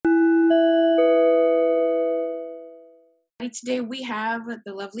Today we have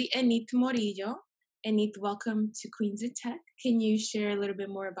the lovely Enith Morillo. Enith, welcome to Queens of Tech. Can you share a little bit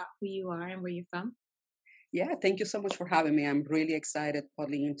more about who you are and where you're from? Yeah, thank you so much for having me. I'm really excited,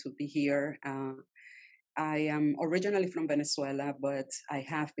 Pauline, to be here. I am originally from Venezuela, but I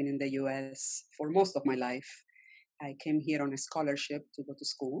have been in the US for most of my life. I came here on a scholarship to go to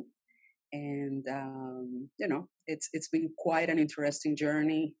school, and it's been quite an interesting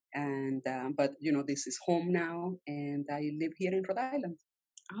journey. And but this is home now, and I live here in Rhode Island.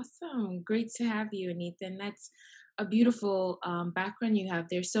 Awesome. Great to have you, Enith. And that's a beautiful background you have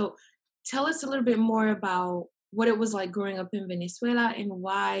there. So tell us a little bit more about what it was like growing up in Venezuela and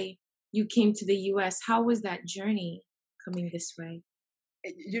why you came to the US. How was that journey coming this way?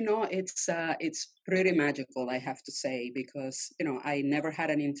 It's pretty magical, I have to say, because I never had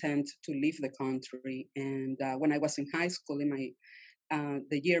an intent to leave the country. And when I was in high school, in my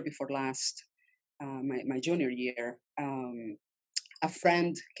the year before last, my junior year, a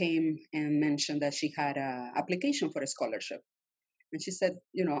friend came and mentioned that she had a application for a scholarship. And she said,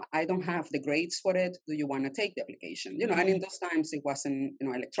 I don't have the grades for it. Do you want to take the application? And in those times it wasn't,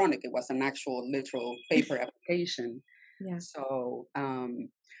 electronic. It was an actual literal paper application. Yeah. So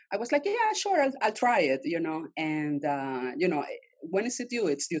I was like, yeah, sure, I'll try it, And, when is it due?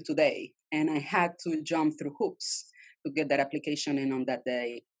 It's due today. And I had to jump through hoops to get that application in on that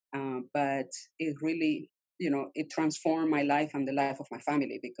day. But it really, it transformed my life and the life of my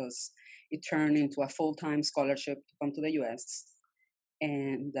family because it turned into a full-time scholarship to come to the US.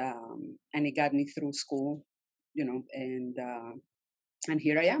 And it got me through school, and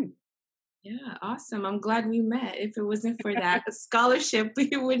here I am. Yeah, awesome. I'm glad we met. If it wasn't for that scholarship,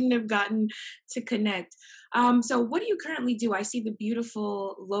 we wouldn't have gotten to connect. So what do you currently do? I see the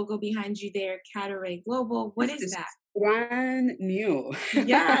beautiful logo behind you there, Cadoret Global. What This is is that? brand new.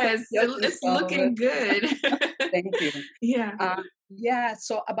 Yes, Just it's installed it. looking good. Thank you. Yeah. Yeah,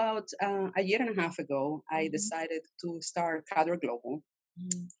 so about a year and a half ago, I Mhm. decided to start Cadoret Global.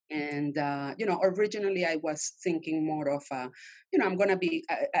 Mm. And originally I was thinking more of I'm going to be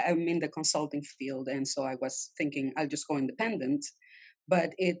I'm in the consulting field, and so I was thinking I'll just go independent. But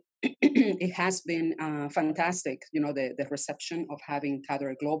it it has been fantastic, the reception of having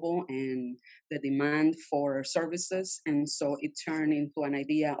Cadoret Global and the demand for services. And so it turned into an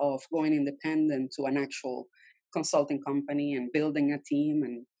idea of going independent to an actual consulting company and building a team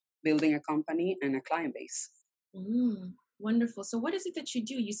and building a company and a client base. Mm, wonderful. So what is it that you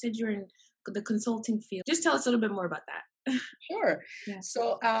do? You said you're in the consulting field. Just tell us a little bit more about that. Sure. Yeah.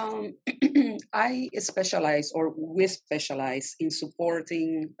 So I specialize, or we specialize, in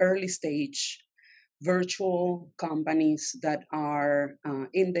supporting early stage virtual companies that are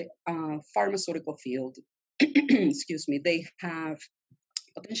in the pharmaceutical field. Excuse me. They have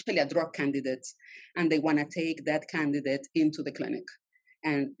potentially a drug candidate, and they want to take that candidate into the clinic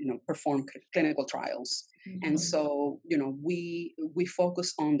and perform clinical trials. And Mhm. so we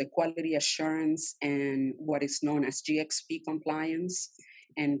focus on the quality assurance and what is known as GXP compliance,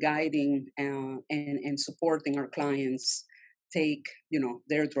 and guiding and supporting our clients take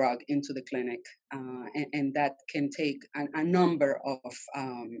their drug into the clinic, and that can take a number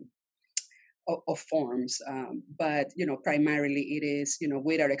of forms. But primarily it is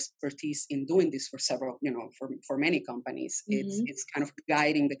with our expertise in doing this for several for many companies. it's Mhm. it's kind of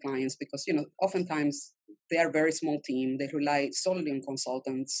guiding the clients because oftentimes they are a very small team. They rely solely on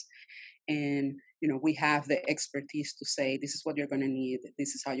consultants, and we have the expertise to say this is what you're going to need,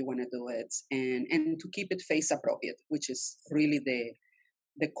 this is how you want to do it, and to keep it phase appropriate, which is really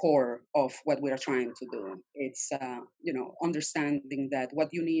the core of what we are trying to do. It's understanding that what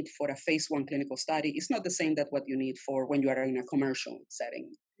you need for a phase one clinical study is not the same that what you need for when you are in a commercial setting,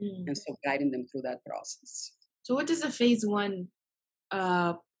 and Mm. so guiding them through that process. So what does a phase one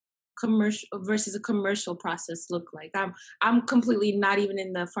uh commercial versus a commercial process look like? I'm completely not even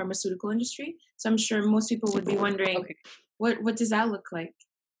in the pharmaceutical industry, so I'm sure most people would be wondering Okay, what does that look like?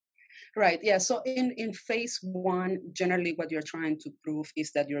 right. Yeah. So in phase one, generally what you're trying to prove is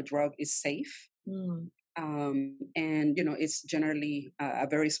that your drug is safe. Mm. And it's generally a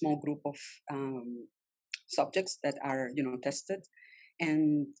very small group of subjects that are tested.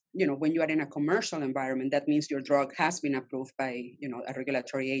 And when you are in a commercial environment, that means your drug has been approved by a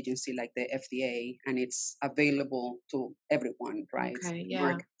regulatory agency like the FDA, and it's available to everyone, right? Okay, The yeah.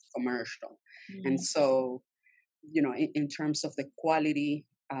 market is commercial. And Mm. so in terms of the quality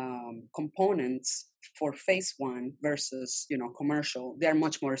components for phase one versus commercial, they are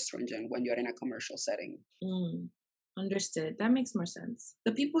much more stringent when you're in a commercial setting. Mm. Understood. That makes more sense.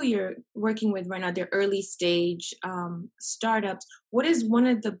 The people you're working with right now, they're early stage startups. What is one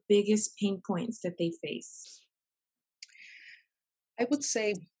of the biggest pain points that they face? I would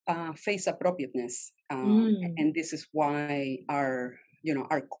say face appropriateness, Mm, and this is why our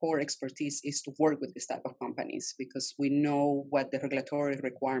core expertise is to work with this type of companies because we know what the regulatory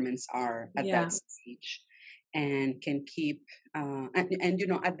requirements are at that yeah, stage, and can keep and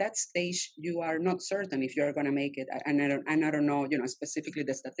at that stage you are not certain if you're going to make it. And I don't know specifically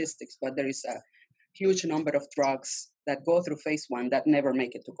the statistics, but there is a huge number of drugs that go through phase one that never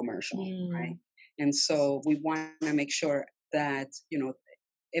make it to commercial, right? mm, And so we want to make sure that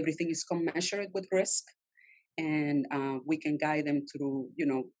everything is commensurate with risk, and we can guide them through.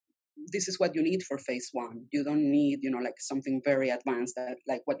 This is what you need for phase one. You don't need like something very advanced that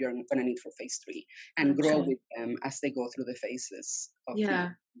like what you're going to need for phase three, and grow gotcha. with them as they go through the phases of Yeah,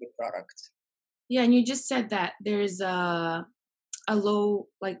 the product. yeah, and you just said that there's a low,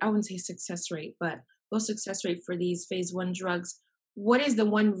 like I wouldn't say success rate, but low success rate for these phase one drugs. What is the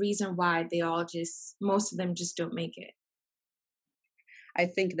one reason why they all just most of them just don't make it? I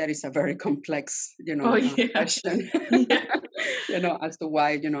think that is a very complex, Oh yeah, question, yeah, as to why,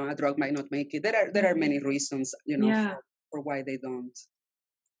 a drug might not make it. There are mhm, many reasons, yeah. for why they don't.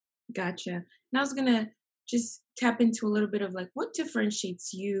 Gotcha. And I was gonna just tap into a little bit of like what differentiates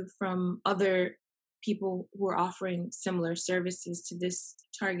you from other people who are offering similar services to this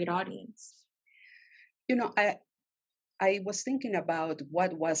target audience. You know, I was thinking about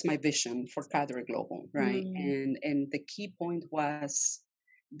what was my vision for Cadoret Global, right? Mm, And the key point was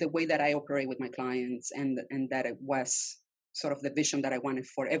the way that I operate with my clients, and that it was sort of the vision that I wanted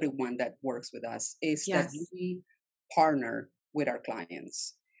for everyone that works with us is that yes. we partner with our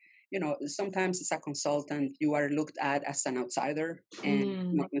clients. Sometimes as a consultant, you are looked at as an outsider and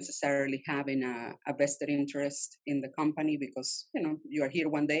Mm, not necessarily having a vested interest in the company because, you are here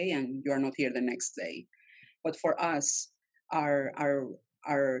one day and you are not here the next day. But for us, our our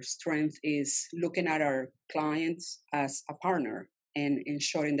our strength is looking at our clients as a partner and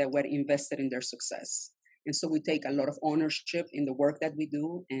ensuring that we're invested in their success. And so we take a lot of ownership in the work that we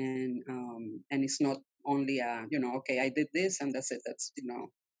do, and it's not only okay, I did this and that's it.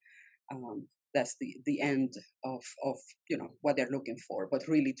 That's the end of what they're looking for, but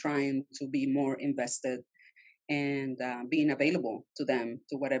really trying to be more invested and being available to them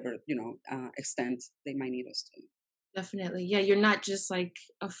to whatever extent they might need us to. definitely. Yeah, you're not just like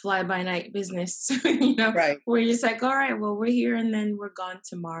a fly by night business, Right. where you're just like, all right, well, we're here and then we're gone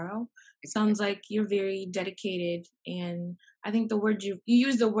tomorrow. Sounds Exactly. like you're very dedicated. And I think the word you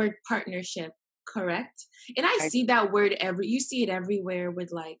use the word partnership, correct? And I I see that word you see it everywhere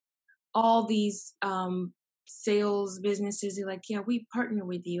with like all these sales businesses are like, yeah, we partner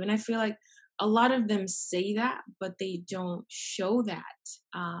with you. And I feel like a lot of them say that, but they don't show that.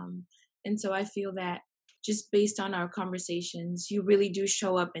 And so I feel that just based on our conversations, you really do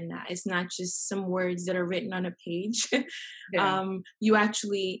show up in that. It's not just some words that are written on a page. Yeah, You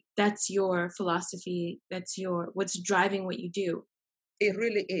actually, that's your philosophy. That's what's driving what you do. it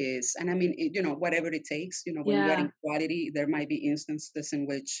really is. And I mean, whatever it takes, when you are in Yeah. quality, there might be instances in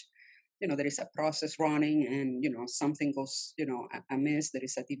which, there is a process running and, something goes, amiss, there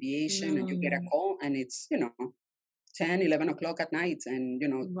is a deviation and you get a Mm, call and it's, 10, 11 o'clock at night and, you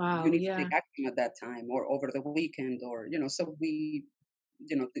wow. need to take Yeah. action at that time or over the weekend or, so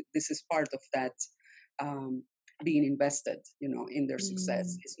this is part of that um, being invested, in their success.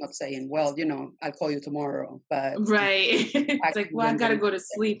 Mm. It's not saying, well, I'll call you tomorrow, but Right. It's like, actually well, I when gotta they go to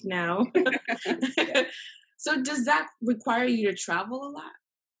sleep now. yeah. So does that require you to travel a lot?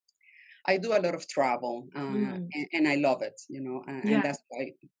 I do a lot of travel, Mm, and I love it, and yeah. that's why,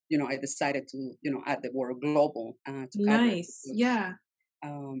 I decided to, add the word global to cover it Nice. because, Yeah.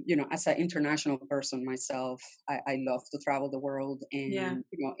 as an international person myself, I love to travel the world. Yeah. And,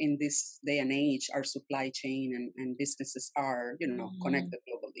 in this day and age, our supply chain and businesses are, Mhm. connected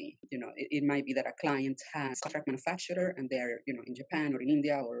globally. It might be that a client has a contract manufacturer and they're, in Japan or in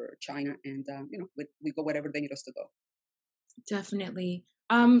India or China, and, we go wherever they need us to go. Definitely.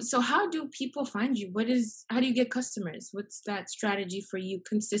 So how do people find you? How do you get customers? What's that strategy for you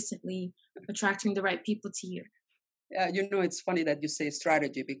consistently attracting the right people to you? It's funny that you say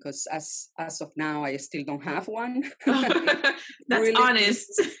strategy because as of now, I still don't have one. It's That's really been, honest.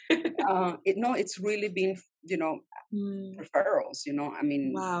 it's really been, you know, Mm, referrals. I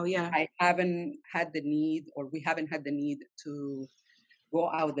mean, wow. Yeah. I haven't had the need, or we haven't had the need to go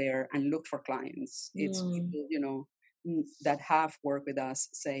out there and look for clients. It's Mm, people, that have worked with us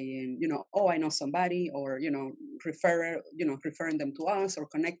saying, oh, I know somebody, or referring them to us or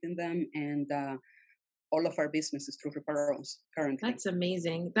connecting them, and all of our business is through referrals currently. that's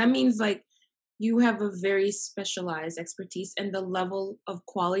amazing. That means like you have a very specialized expertise, and the level of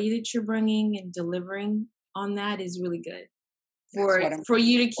quality that you're bringing and delivering on that is really good. That's what I'm for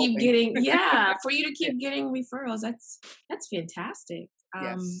you to keep hoping. getting, yeah, for you to Yeah. keep getting referrals. That's fantastic.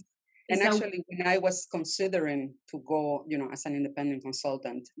 Yes. Is And that actually, when I was considering to go, as an independent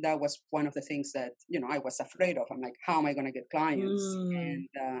consultant, that was one of the things that, I was afraid of. I'm like, how am I going to get clients? mm, And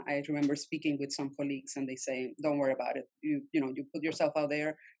I remember speaking with some colleagues and they say, don't worry about it. You put yourself out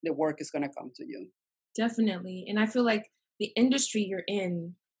there, the work is going to come to you. definitely. And I feel like the industry you're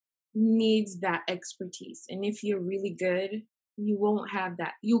in needs that expertise. And if you're really good, you won't have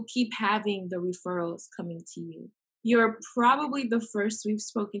that. You'll keep having the referrals coming to you. You're probably the first we've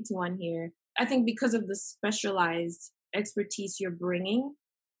spoken to on here. I think because of the specialized expertise you're bringing,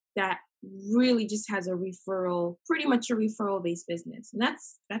 that really just has a referral, pretty much a referral based business. And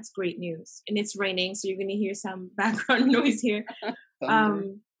that's great news. And it's raining, so you're going to hear some background noise here. Thunder.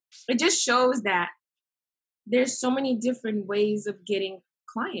 Um, it just shows that there's so many different ways of getting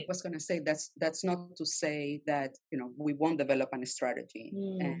clients. Was going to say that's not to say that we won't develop a strategy,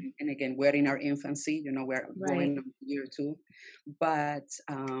 Mm, and again we're in our infancy, we're right. going on year two, but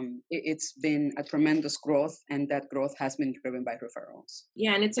it's been a tremendous growth, and that growth has been driven by referrals.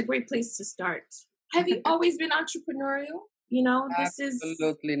 Yeah, and it's a great place to start. Have you always been entrepreneurial? You know, this is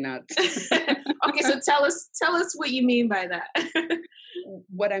Absolutely not. okay, so tell us what you mean by that.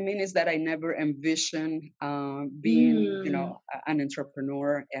 What I mean is that I never envisioned being, mm, an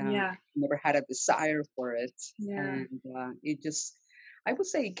entrepreneur. yeah, Never had a desire for it, yeah. and it just, I would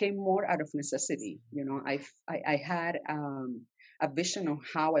say, it came more out of necessity. I had a vision of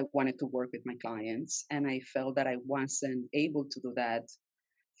how I wanted to work with my clients, and I felt that I wasn't able to do that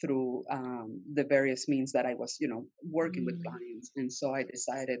through the various means that I was, working with Mm, clients, and so I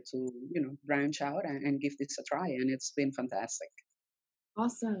decided to, branch out and give this a try, and it's been fantastic.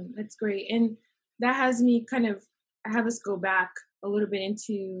 awesome. That's great. And that has me kind of have us go back a little bit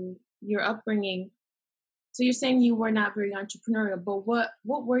into your upbringing. So you're saying you were not very entrepreneurial, but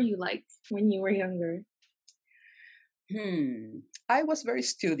what were you like when you were younger? I was very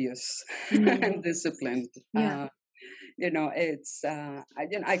studious and Mm, disciplined. yeah.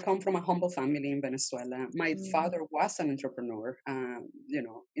 I come from a humble family in Venezuela. My Mm, father was an entrepreneur.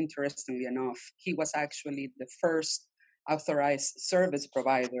 Interestingly enough, he was actually the first authorized service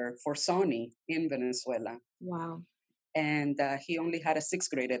provider for Sony in Venezuela, wow. and he only had a sixth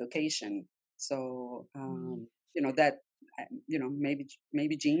grade education. So, Mm. that,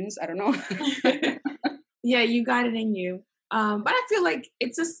 maybe genes. I don't know. Yeah, you got it in you. But I feel like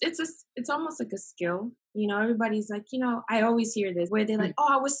it's almost like a skill. You know, everybody's like, I always hear this where they're like,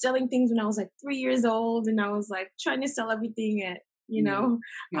 oh, I was selling things when I was like 3 years old, and I was like trying to sell everything at, Yeah,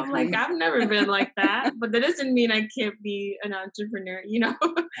 I'm like, I've never been like that, but that doesn't mean I can't be an entrepreneur.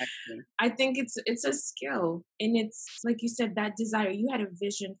 exactly. I think it's a skill, and it's like you said, that desire. You had a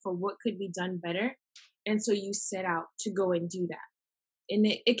vision for what could be done better, and so you set out to go and do that, and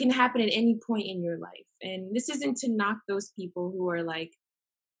it can happen at any point in your life. And this isn't to knock those people who are like,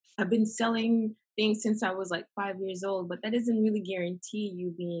 I've been selling things since I was like 5 years old, but that doesn't really guarantee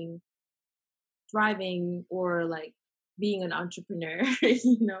you being thriving or like being an entrepreneur.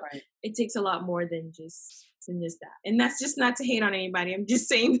 Right. It takes a lot more than just that. And that's just not to hate on anybody. I'm just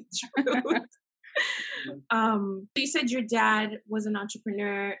saying the truth. You said your dad was an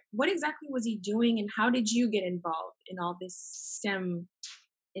entrepreneur. What exactly was he doing, and how did you get involved in all this STEM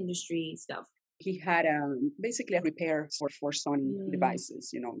industry stuff? He had basically a repair store for Sony Mm,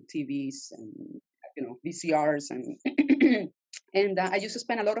 devices, TVs and VCRs, and and I used to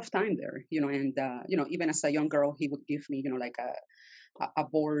spend a lot of time there, and even as a young girl, he would give me, like a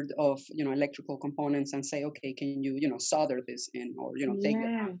board of electrical components and say, okay, can you solder this in, or take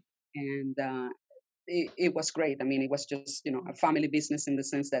it yeah. out, and it was great. I mean, it was just a family business in the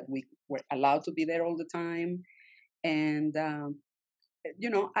sense that we were allowed to be there all the time, and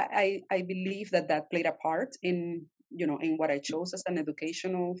I believe that played a part in in what I chose as an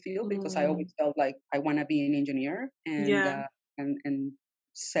educational field, because I Mm, always felt like I want to be an engineer, yeah. and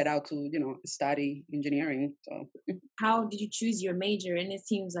set out to study engineering. So How did you choose your major? And it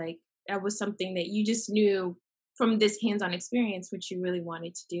seems like that was something that you just knew from this hands-on experience, what you really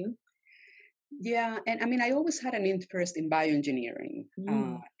wanted to do. yeah, and I mean, I always had an interest in bioengineering,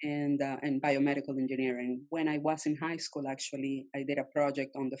 Mm, and biomedical engineering. When I was in high school, actually, I did a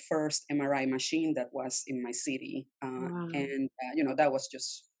project on the first MRI machine that was in my city, wow. and that was just,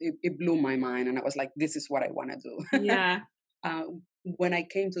 it blew my mind, and I was like, this is what I want to do. Yeah. uh, when I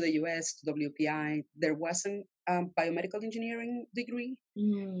came to the US to WPI, there wasn't a biomedical engineering degree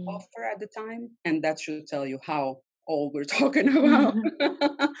Mm. offer at the time, and that should tell you how old we're talking about.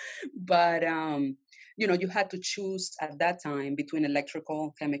 But you had to choose at that time between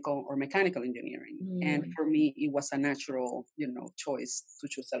electrical, chemical, or mechanical engineering. And Mm, for me, it was a natural, choice to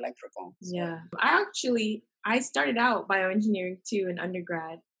choose electrical. So, yeah. I started out bioengineering too in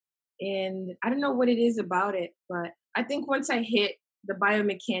undergrad. And I don't know what it is about it, but I think once I hit the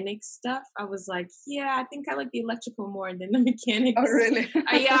biomechanics stuff, I was like, yeah, I think I like the electrical more than the oh, mechanics. really?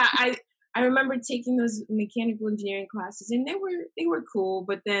 Yeah, I remember taking those mechanical engineering classes, and they were cool,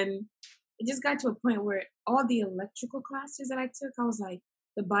 but then it just got to a point where all the electrical classes that I took, I was like,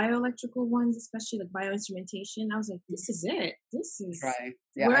 the bioelectrical ones, especially like bioinstrumentation, I was like, this is it. This is Right.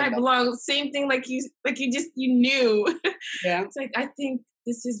 Yeah, where I I love. belong. Same thing you knew. Yeah. It's like I think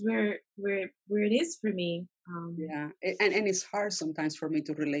this is where it is for me. Yeah, and it's hard sometimes for me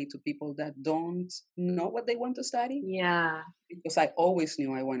to relate to people that don't know what they want to study, Yeah. because I always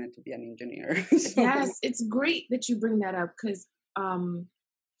knew I wanted to be an engineer. So Yes, it's great that you bring that up because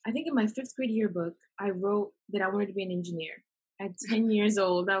I think in my fifth grade yearbook, I wrote that I wanted to be an engineer. At 10 years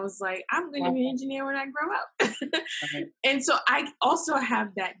old, I was like, I'm going to be an wow, engineer when I grow up. right. And so I also have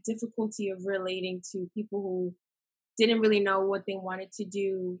that difficulty of relating to people who didn't really know what they wanted to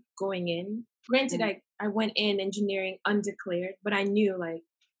do going in. Granted, Mhm. I went in engineering undeclared, but I knew like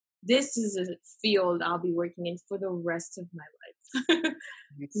this is a field I'll be working in for the rest of my life.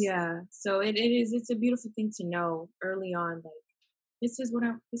 It's- Yeah. So it's a beautiful thing to know early on, like this is what I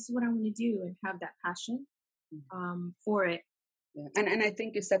want to do and have that passion for it. yeah. And I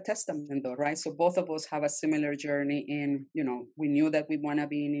think it's a testament though, right? So both of us have a similar journey in, we knew that we want to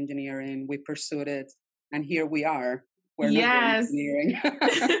be in engineering, we pursued it, and here we are. We're not doing Yes.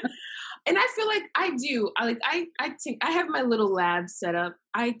 engineering. And I feel like I do. I think I have my little lab set up.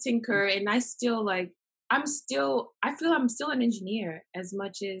 I tinker and I still like I feel I'm still an engineer as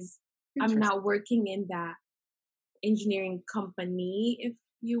much as I'm Interesting. not working in that engineering company, if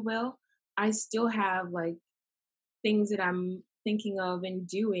you will. I still have like things that I'm thinking of and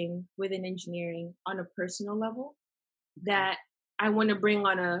doing within engineering on a personal level Okay. that I want to bring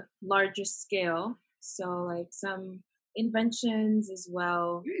on a larger scale. So like some inventions as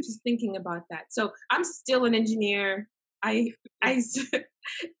well. Good. Just thinking about that. So I'm still an engineer. I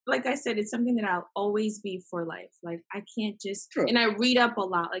like I said, it's something that I'll always be for life. Like I can't just True. and I read up a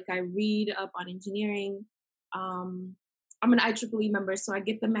lot. Like I read up on engineering. Um I'm an IEEE member, so I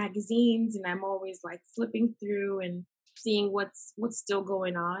get the magazines and I'm always like flipping through and seeing what's still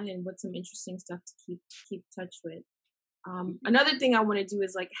going on and what's some interesting stuff to keep touch with. Another thing I want to do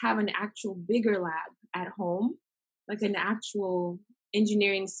is like have an actual bigger lab at home, like an actual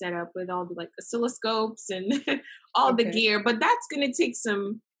engineering setup with all the like oscilloscopes and all the Okay. gear. But it's gonna take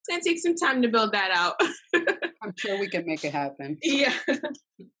some time to build that out. I'm sure we can make it happen. Yeah,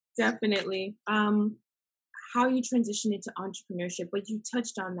 definitely. How you transitioned into entrepreneurship, but you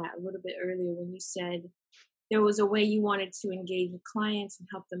touched on that a little bit earlier when you said there was a way you wanted to engage with clients and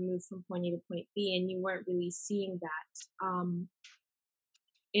help them move from point A to point B, and you weren't really seeing that.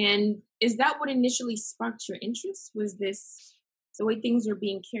 And is that what initially sparked your interest? Was this the way things were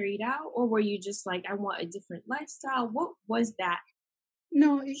being carried out, or were you just like, I want a different lifestyle? What was that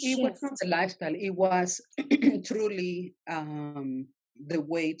No, it was not shift? the lifestyle. It was truly the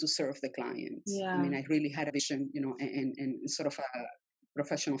way to serve the client. I Yeah. mean, I really had a vision, and sort of a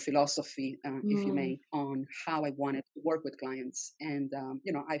professional philosophy, if you Mm. may, on how I wanted to work with clients. And,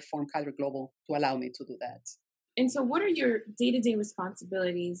 I formed Cadoret Global to allow me to do that. And so, what are your day to day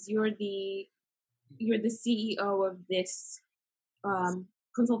responsibilities? You're the CEO of this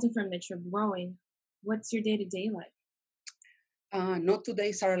consulting firm that you're growing. What's your day to day like? Not 2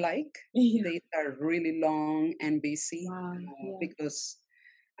 days are alike. Yeah. Days are really long and busy, Wow. Yeah. because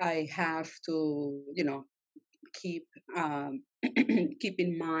I have to, keep keep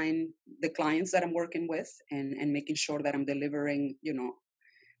in mind the clients that I'm working with, and making sure that I'm delivering,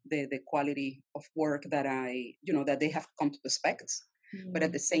 the quality of work that that they have come to expect. But at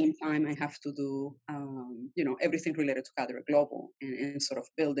Mm. the same time, I have to do, everything related to Cadoret Global, and sort of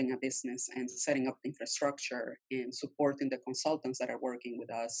building a business and setting up infrastructure and supporting the consultants that are working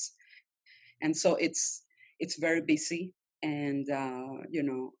with us. And so it's very busy, and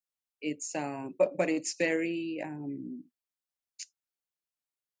it's but it's very,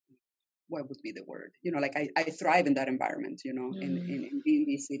 what would be the word, like I thrive in that environment, Mm. in being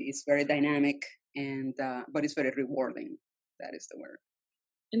busy. It's very dynamic, and but it's very rewarding. That is the word.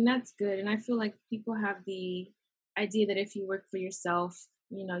 And that's good. And I feel like people have the idea that if you work for yourself,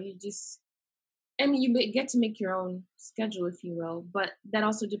 you just, I mean, get to make your own schedule, if you will, but that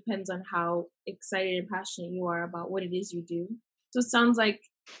also depends on how excited and passionate you are about what it is you do. So it sounds like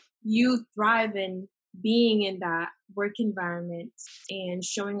you thrive in being in that work environment and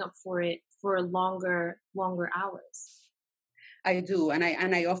showing up for it for longer hours. I do, and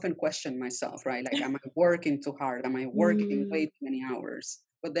I often question myself, right? Like, am I working too hard? Am I working way Mm, too many hours?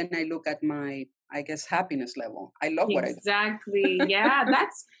 But then I look at my, I guess, happiness level. I love what I exactly. Yeah, do.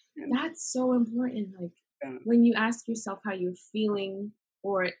 that's so important. Like And, when you ask yourself how you're feeling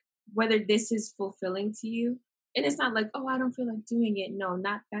or whether this is fulfilling to you, and it's not like, oh, I don't feel like doing it. No,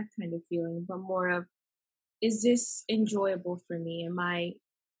 not that kind of feeling, but more of, is this enjoyable for me? Am I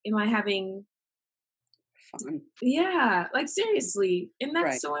having, fun, yeah, like seriously. And that's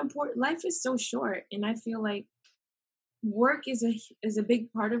right? so important. Life is so short, and I feel like work is a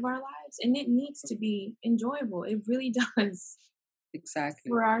big part of our lives, and it needs to be enjoyable. It really does Exactly.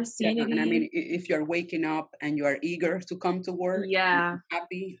 for our Yeah, and I mean, sanity. if you're waking up and you are eager to come to work and Yeah.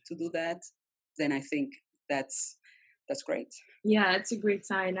 happy to do that, then I think that's that's great. Yeah, it's a great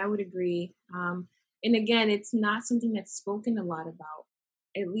sign. I would agree. And again, it's not something that's spoken a lot about.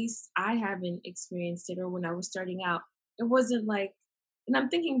 At least I haven't experienced it, or when I was starting out, it wasn't like, and I'm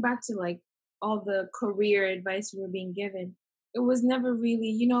thinking back to like all the career advice we were being given. It was never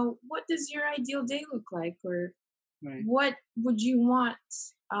really, what does your ideal day look like? Or Right. what would you want?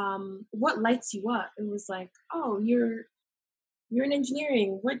 What lights you up? It was like, oh, you're in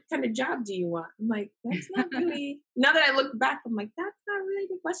engineering. What kind of job do you want? I'm like, that's not really, now that I look back, I'm like, that's not really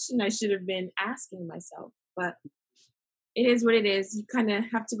the question I should have been asking myself. But it is what it is. You kind of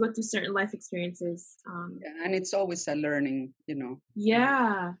have to go through certain life experiences. Yeah, and it's always a learning,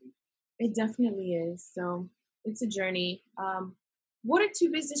 Yeah, it definitely is. So it's a journey. What are two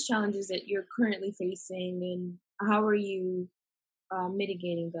business challenges that you're currently facing, and how are you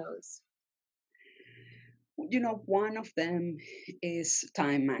mitigating those? One of them is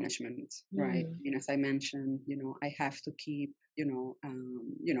time management, right? I Mm, mean, as I mentioned, I have to keep,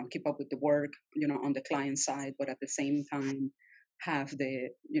 keep up with the work, on the client side, but at the same time, have the,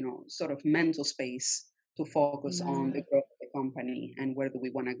 sort of mental space to focus on the yeah. growth of the company and where do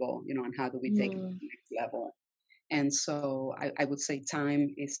we want to go, and how do we take it to Mm, the next level. And so I would say time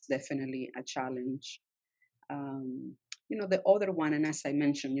is definitely a challenge. um, the other one, and as I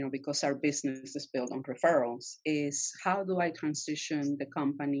mentioned, because our business is built on referrals, is how do I transition the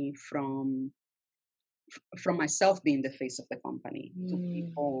company from myself being the face of the company to mm,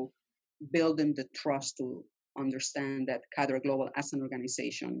 people building the trust to understand that Cadoret Global as an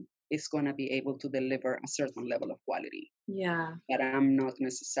organization is going to be able to deliver a certain level of quality, yeah. that I'm not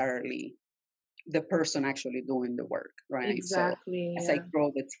necessarily the person actually doing the work, right? So Exactly, as I yeah.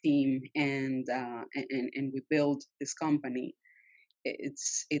 grow the team and we build this company,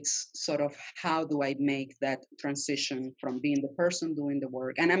 it's sort of how do I make that transition from being the person doing the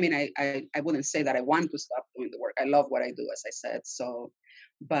work. And I mean, I wouldn't say that I want to stop doing the work. I love what I do, as I said. So,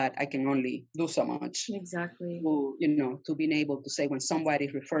 but I can only do so much Exactly. to being able to say when somebody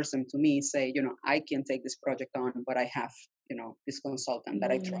refers them to me, say, I can take this project on, but I have, this consultant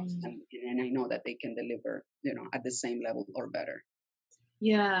that I trust, Mm, and I know that they can deliver, at the same level or better.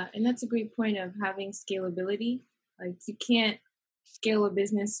 yeah, and that's a great point of having scalability. Like you can't scale a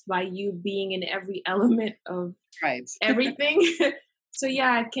business by you being in every element of Right. everything. So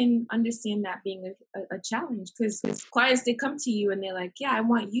yeah, I can understand that being a challenge because clients, they come to you and they're like, yeah, I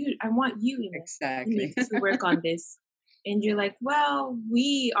want you in it. You need Exactly. to work on this. And you're like, well,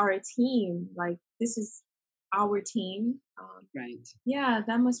 we are a team. Like this is our team. Right. Yeah,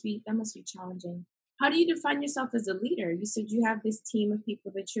 that must be challenging. How do you define yourself as a leader? You said you have this team of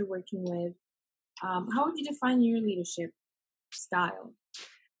people that you're working with. How would you define your leadership style?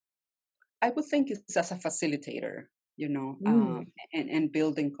 I would think it's as a facilitator, Mm, and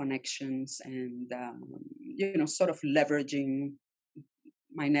building connections and, sort of leveraging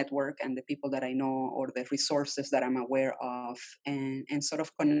my network and the people that I know or the resources that I'm aware of, and sort of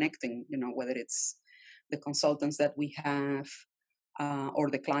connecting, whether it's the consultants that we have,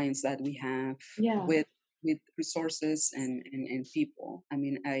 or the clients that we have yeah, with resources and people. I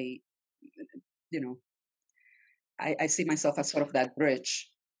mean, you know, I see myself as sort of that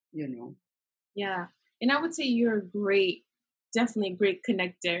bridge, you know. yeah. And I would say you're a definitely a great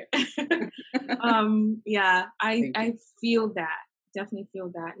connector. Yeah, I Thank you. I feel that. Definitely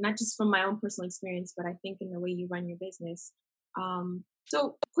feel that. Not just from my own personal experience, but I think in the way you run your business.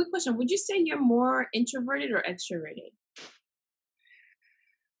 So quick question, would you say you're more introverted or extroverted?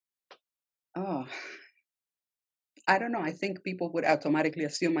 Oh, I don't know. I think people would automatically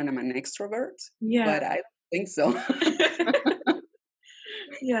assume I'm an extrovert, but Yeah. I don't think so.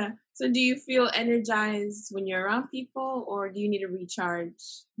 Yeah. So do you feel energized when you're around people, or do you need to recharge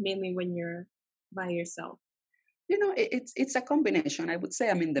mainly when you're by yourself? It's a combination. I would say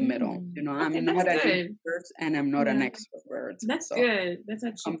I'm in the middle. Okay, I'm that's not an good. introvert and I'm not an Yeah. extrovert. That's So good. That's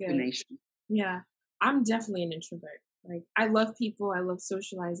actually good. combination. Yeah. I'm definitely an introvert. Like, I love people, I love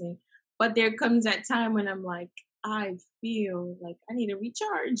socializing, but there comes that time when I'm like, I feel like I need to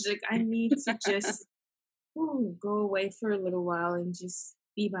recharge. Like, I need to just go away for a little while and just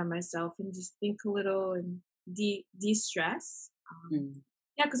be by myself and just think a little and de-stress. Mm,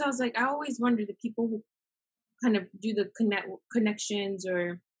 Yeah, because I was like, I always wonder the people who kind of do the connections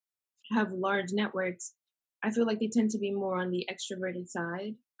or have large networks. I feel like they tend to be more on the extroverted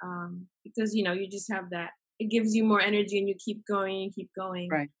side, because you just have that. It gives you more energy, and you keep going and keep going.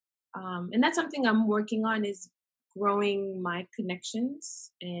 right. And that's something I'm working on is growing my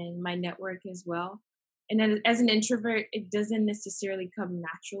connections and my network as well. And then as an introvert, it doesn't necessarily come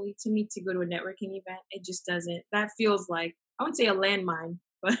naturally to me to go to a networking event. It just doesn't. That feels like I wouldn't say a landmine,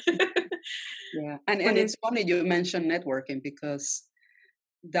 but Yeah. but And it. it's funny you mentioned networking because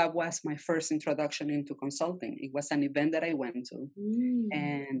that was my first introduction into consulting. It was an event that I went to, Mm.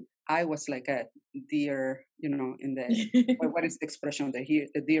 and I was like a deer, in the what is the expression?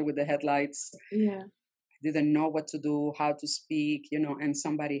 The deer with the headlights. Yeah. Didn't know what to do, how to speak, and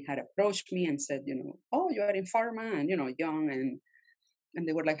somebody had approached me and said, oh, you are in pharma and young, and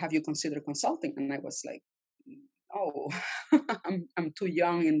they were like, have you considered consulting? And I was like, oh, I'm too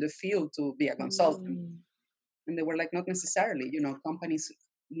young in the field to be a consultant. Mm. And they were like, not necessarily, companies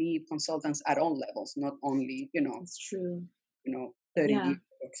need consultants at all levels, not only, It's true. 30 Yeah. years of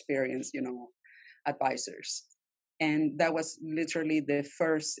experience, advisors. And that was literally the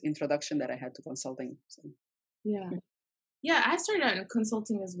first introduction that I had to consulting. So, Yeah. Yeah, I started out in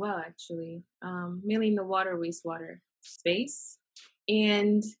consulting as well, actually, mainly in the water wastewater space.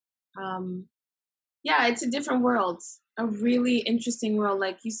 And um, yeah, it's a different world, a really interesting world.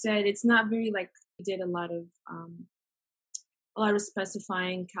 Like you said, it's not very like we did a lot of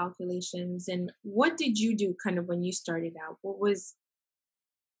specifying calculations. And what did you do kind of when you started out? What was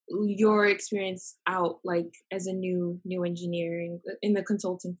your experience out like as a new engineering in the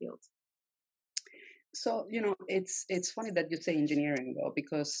consulting field? so it's funny that you say engineering though,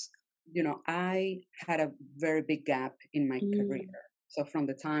 because I had a very big gap in my career. Mm, So from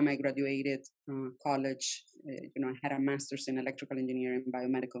the time I graduated college, I had a master's in electrical engineering,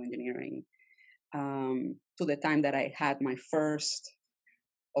 biomedical engineering, to the time that I had my first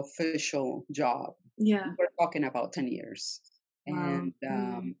official job. yeah. We're talking about 10 years. Wow.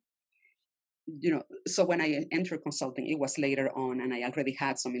 And, so when I entered consulting, it was later on and I already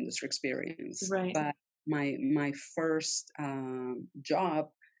had some industry experience. Right. But my first job,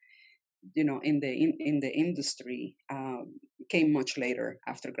 in the industry, came much later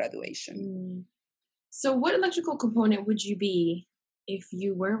after graduation. Mm. So, what electrical component would you be if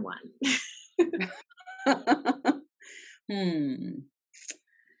you were one? hmm.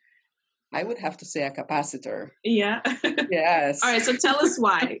 I would have to say a capacitor. Yeah. All Yes. right. So, tell us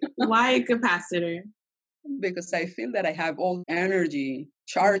why. Why a capacitor? Because I feel that I have all energy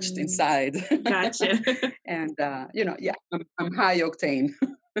charged Mm, inside. gotcha. And, yeah, I'm high octane.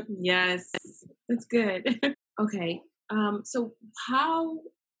 Yes, that's good. Okay. So, how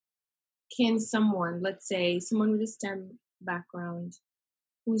can someone, let's say, someone with a STEM background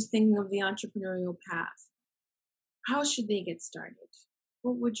who's thinking of the entrepreneurial path, how should they get started?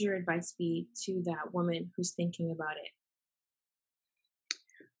 What would your advice be to that woman who's thinking about it?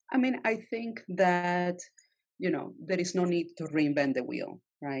 I mean, I think that, there is no need to reinvent the wheel,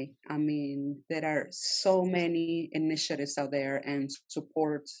 right? I mean, there are so many initiatives out there and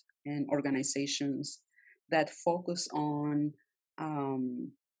support and organizations that focus on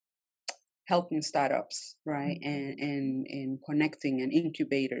um, helping startups, right? Mhm. And connecting and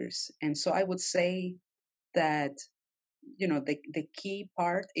incubators. And so I would say that, the key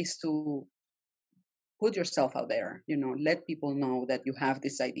part is to put yourself out there, let people know that you have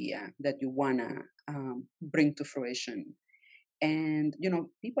this idea that you want to bring to fruition. And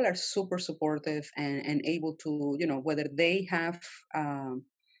people are super supportive and able to, whether they have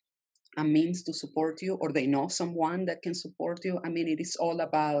a means to support you or they know someone that can support you. I mean, it is all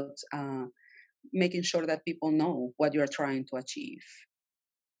about making sure that people know what you're trying to achieve.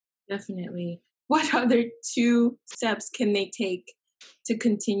 Definitely. What other two steps can they take to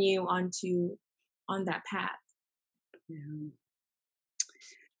continue on that path? Yeah.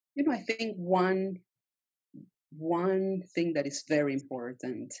 I think one thing that is very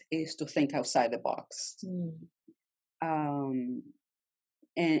important is to think outside the box. Mm, um,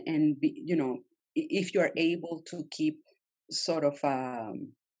 and be, if you're able to keep sort of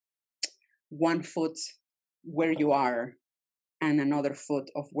one foot where you are and another foot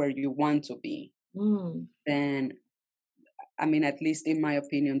of where you want to be, mm, then I mean, at least in my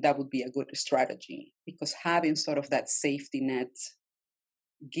opinion, that would be a good strategy, because having sort of that safety net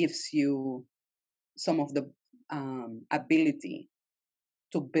gives you some of the ability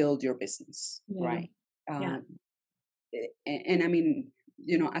to build your business, Yeah. right? Yeah. Uh, and I mean,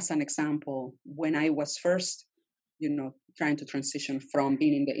 as an example, when I was first, trying to transition from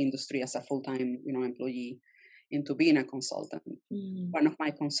being in the industry as a full-time, employee into being a consultant, Mm. one of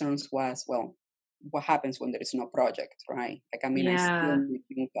my concerns was, well, what happens when there is no project, right? Like, I mean, I still Yeah. need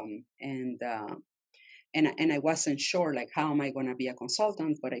income, and I wasn't sure, like, how am I going to be a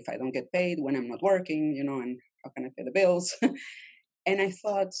consultant? But if I don't get paid when I'm not working, and how can I pay the bills? And I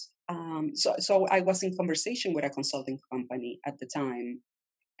thought, so I was in conversation with a consulting company at the time,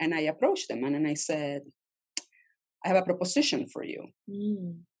 and I approached them and then I said, I have a proposition for you.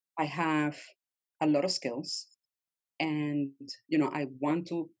 Mm. I have a lot of skills, and I want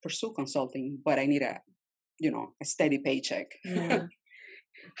to pursue consulting, but I need a steady paycheck. Yeah.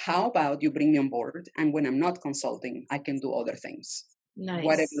 How about you bring me on board, and when I'm not consulting, I can do other things,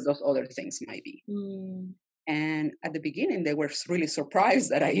 whatever Nice. those other things might be. Mm. And at the beginning, they were really surprised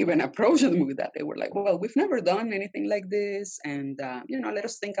that I even approached them with that. They were like, well, we've never done anything like this. And, let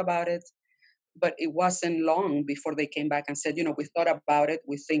us think about it. But it wasn't long before they came back and said, we thought about it.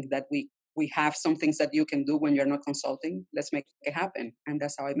 We think that we have some things that you can do when you're not consulting. Let's make it happen. And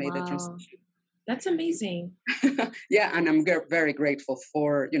that's how I made the Wow. transition. That's amazing. Yeah. And I'm very grateful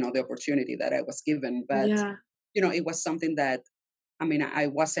for, the opportunity that I was given. But, Yeah. it was something that, I mean, I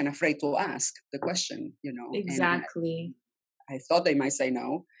wasn't afraid to ask the question, and Exactly. I thought they might say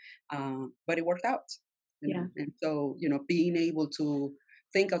no, but it worked out, Yeah. And so, being able to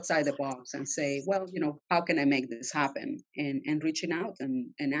think outside the box and say, well, how can I make this happen? And reaching out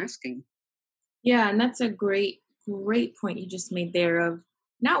and asking. Yeah. And that's a great point you just made there of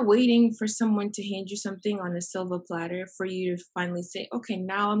not waiting for someone to hand you something on a silver platter for you to finally say, okay,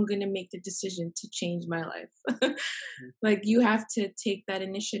 now I'm going to make the decision to change my life. Like you have to take that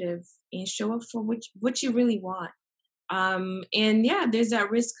initiative and show up for what you really want. And yeah, there's that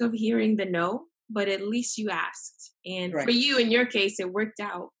risk of hearing the no, but at least you asked. And for Right. you, in your case, it worked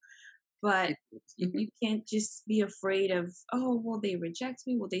out. But Mhm. you can't just be afraid of, oh, will they reject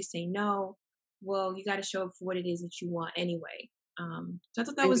me? Will they say no? Well, you got to show up for what it is that you want anyway. So I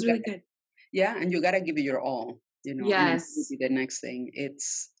thought that And was really good. yeah, and you got to give it your all, and then Yes. maybe the next thing,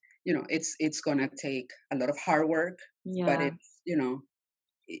 it's going to take a lot of hard work, but Yeah. it's,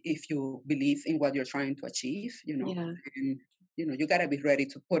 if you believe in what you're trying to achieve, Yeah. and you got to be ready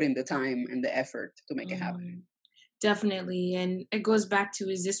to put in the time and the effort to make it happen. Mm, definitely. And it goes back to,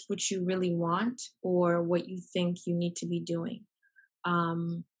 is this what you really want or what you think you need to be doing?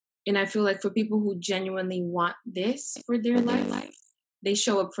 Um, and I feel like for people who genuinely want this for their life, they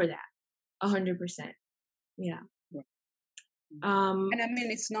show up for that 100%. Yeah. Right. Um, And I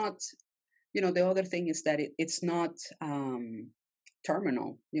mean, it's not, the other thing is that it's not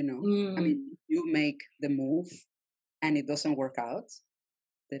terminal. I mm, mean, you make the move and it doesn't work out,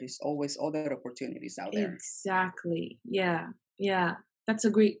 there is always other opportunities out there. exactly. Yeah. Yeah. That's a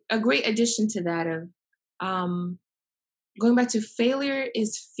great addition to that of um going back to failure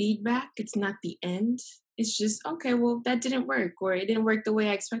is feedback. It's not the end. It's just, okay, well, that didn't work or it didn't work the way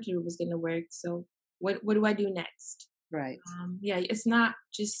I expected it was going to work. So what do I do next? Right. Yeah, it's not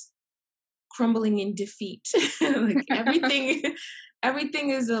just crumbling in defeat. Like everything everything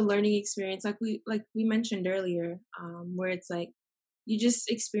is a learning experience like we mentioned earlier, where it's like you just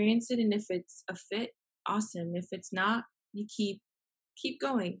experience it, and if it's a fit, awesome. If it's not, you keep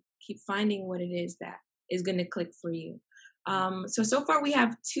going, keep finding what it is that is going to click for you. So far we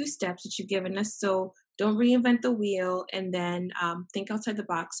have two steps that you've given us. So don't reinvent the wheel, and then think outside the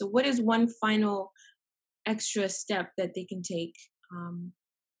box. So what is one final extra step that they can take um,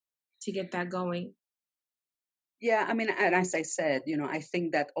 to get that going? Yeah, I mean, and as I said, I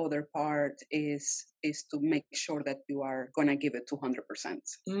think that other part is to make sure that you are gonna give it 200%,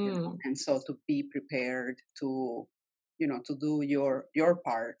 Mm, and so to be prepared to, to do your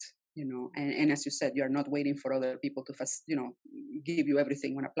part, and as you said, you're not waiting for other people to give you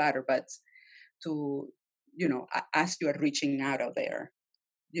everything on a platter, but to, as you are reaching out there,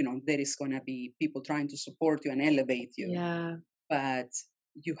 there is gonna be people trying to support you and elevate you, yeah, but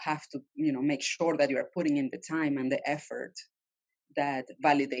you have to make sure that you are putting in the time and the effort that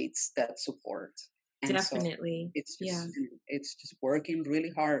validates that support. And so definitely. it's Yeah. just it's just working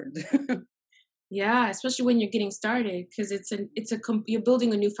really hard. Yeah, especially when you're getting started, because you're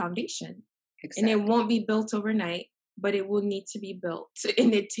building a new foundation, and it Exactly. won't be built overnight, but it will need to be built,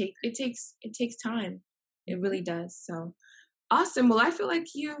 and it takes time. It Mhm. really does. So awesome. Well, I feel like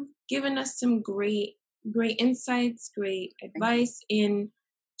you've given us some great insights, great Thank you. advice, and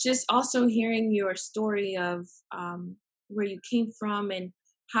just also hearing your story of where you came from and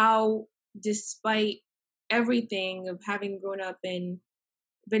how, despite everything of having grown up in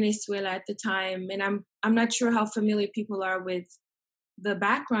Venezuela at the time, and I'm not sure how familiar people are with the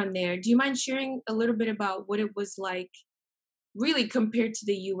background there. Do you mind sharing a little bit about what it was like, really compared to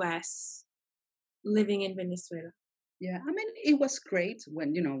the U.S. living in Venezuela? Yeah, I mean, it was great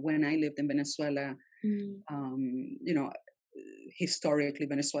when, when I lived in Venezuela. Mm, You know, historically,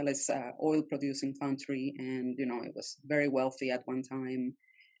 Venezuela is a oil producing country, and, it was very wealthy at one time.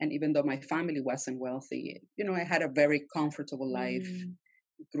 And even though my family wasn't wealthy, I had a very comfortable life, mm,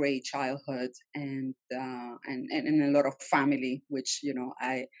 great childhood, and a lot of family, which,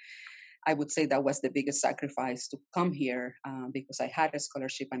 I would say that was the biggest sacrifice to come here, because I had a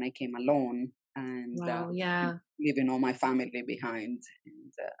scholarship and I came alone, and wow, yeah. leaving all my family behind.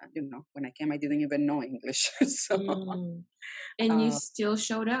 And when I came, I didn't even know English, so Mm. And you uh, still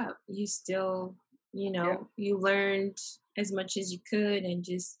showed up. You still, yeah, you learned as much as you could and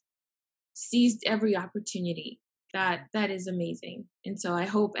just seized every opportunity. That is amazing. And so I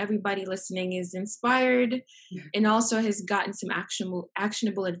hope everybody listening is inspired and also has gotten some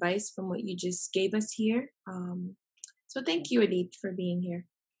actionable advice from what you just gave us here. So thank you, Edith, for being here.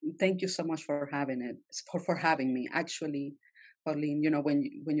 thank you so much for having for having me. Actually, Pauline,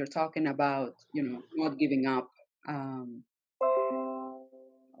 when you're talking about not giving up. Um,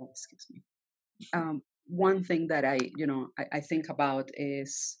 oh, excuse me. One thing that I think about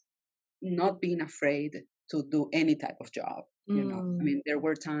is not being afraid to do any type of job. I Mm, mean, there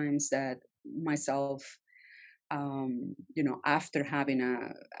were times that myself, after having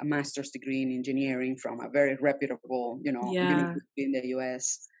a master's degree in engineering from a very reputable, yeah. university in the US,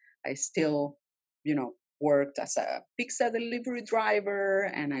 I still, worked as a pizza delivery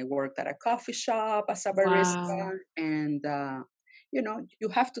driver, and I worked at a coffee shop as a barista. Wow. And, you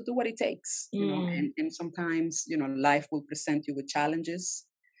have to do what it takes, Mm, and sometimes, life will present you with challenges,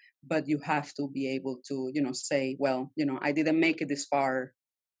 but you have to be able to, say, well, I didn't make it this far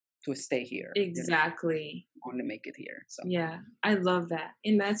to stay here, exactly. only make it here. So Yeah, I love that.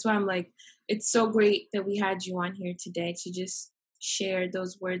 And that's why I'm like, it's so great that we had you on here today to just share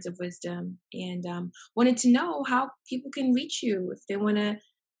those words of wisdom. And wanted to know how people can reach you if they want to,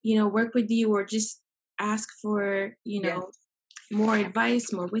 work with you or just ask for, yes, more advice,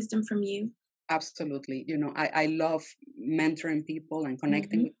 more wisdom from you. absolutely. I love mentoring people and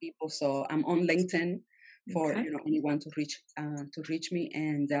connecting Hmm. with people. So I'm on LinkedIn for Okay. anyone to reach me,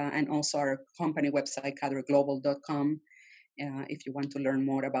 and also our company website, cadoretglobal.com. If you want to learn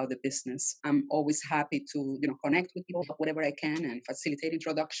more about the business, I'm always happy to connect with people, help whatever I can, and facilitate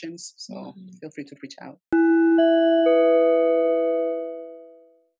introductions. So Mhm. feel free to reach out.